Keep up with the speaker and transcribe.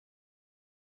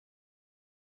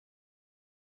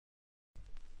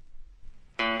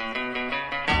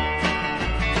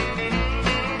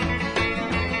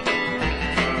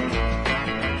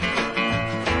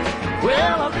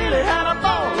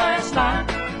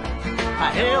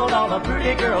I held all the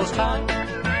pretty girls tight.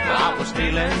 I was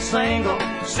feeling single,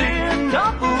 seeing the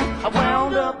fool. I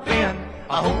wound up in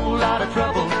a whole lot of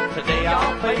trouble. Today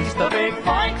I'll face the big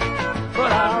fight,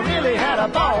 but I really had a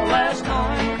ball last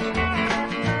night.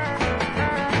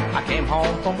 I came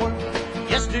home from work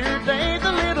yesterday.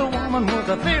 The little woman was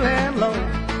feeling low.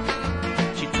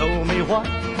 She told me what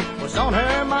was on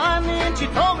her mind, and she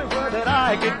told me where that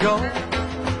I could go.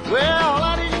 Well,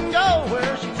 I didn't go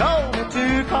where she told me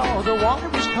to, 'cause the water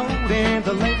was cold in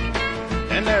the lake.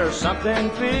 And there's something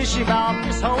fishy about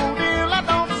this whole deal. I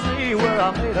don't see where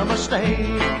I made a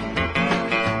mistake.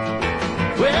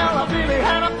 Well, I really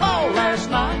had a ball last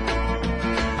night.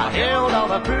 I held all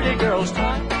the pretty girls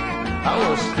tight. I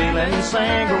was feeling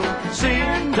single,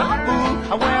 seeing the fool.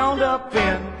 I wound up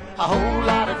in a whole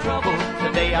lot of trouble.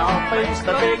 Today I'll face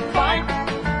the big fight,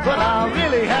 but I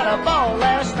really had a ball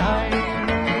last night.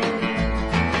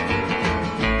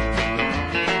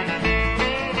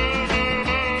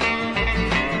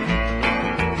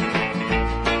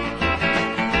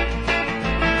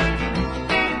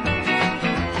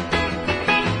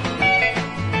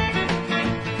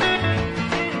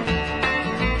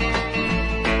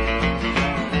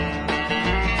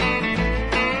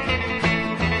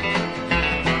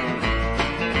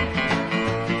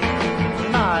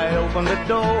 Opened the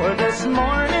door this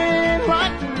morning,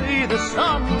 right to me the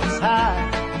sun was high.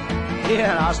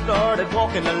 Yeah, and I started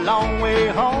walking a long way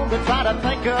home to try to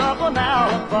think of an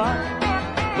alibi.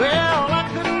 Well, I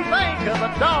couldn't think of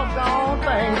a doggone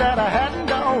thing that I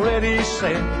hadn't already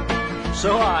said.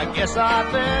 So I guess I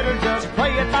better just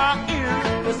play it by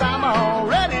ear, 'cause I'm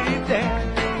already dead.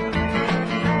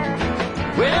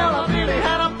 Well, I really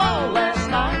had a ball last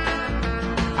night.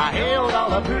 I held all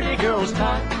the pretty girls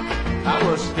tight. I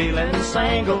was feeling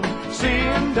single,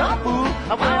 seeing the fool.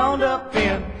 I wound up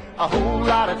in a whole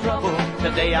lot of trouble.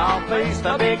 Today I'll face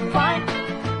the big fight,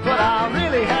 but I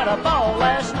really had a ball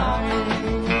last night.